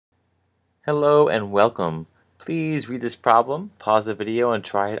Hello and welcome. Please read this problem, pause the video, and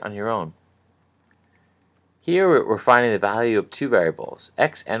try it on your own. Here we're finding the value of two variables,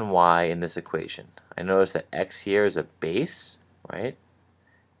 x and y, in this equation. I notice that x here is a base, right?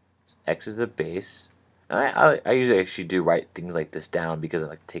 X is the base. I usually actually do write things like this down because I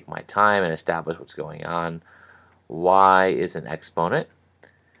like to take my time and establish what's going on. Y is an exponent.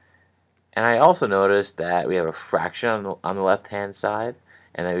 And I also notice that we have a fraction on the left-hand side,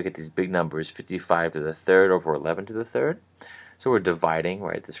 and then we get these big numbers, 55 to the third over 11 to the third. So we're dividing,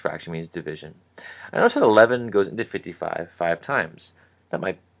 right? This fraction means division. I notice that 11 goes into 55 5 times. That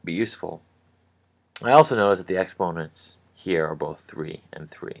might be useful. I also notice that the exponents here are both 3 and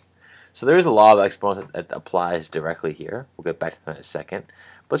 3. So there is a law of exponents that applies directly here. We'll get back to that in a second.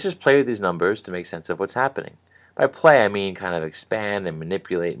 But let's just play with these numbers to make sense of what's happening. By play, I mean kind of expand and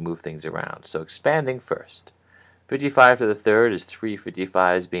manipulate and move things around. So expanding first. 55 to the third is 3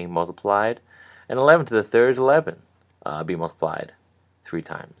 55s being multiplied, and 11 to the third is 11 being multiplied 3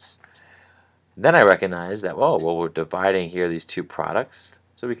 times. Then I recognize that, well, we're dividing here these two products,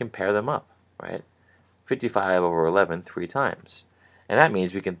 so we can pair them up, right? 55 over 11 3 times. And that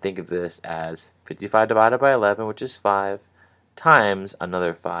means we can think of this as 55 divided by 11, which is 5, times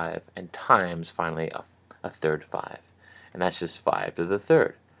another 5, and times, finally, a third 5. And that's just 5 to the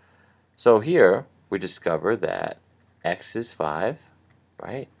third. So here, we discover that x is 5,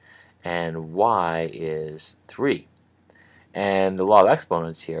 right? And y is 3. And the law of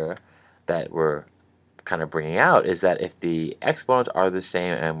exponents here that we're kind of bringing out is that if the exponents are the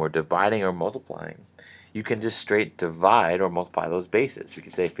same and we're dividing or multiplying, you can just straight divide or multiply those bases. We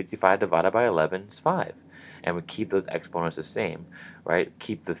can say 55 divided by 11 is 5. And we keep those exponents the same, right?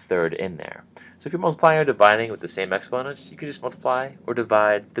 Keep the third in there. So if you're multiplying or dividing with the same exponents, you can just multiply or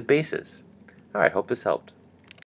divide the bases. All right, hope this helped.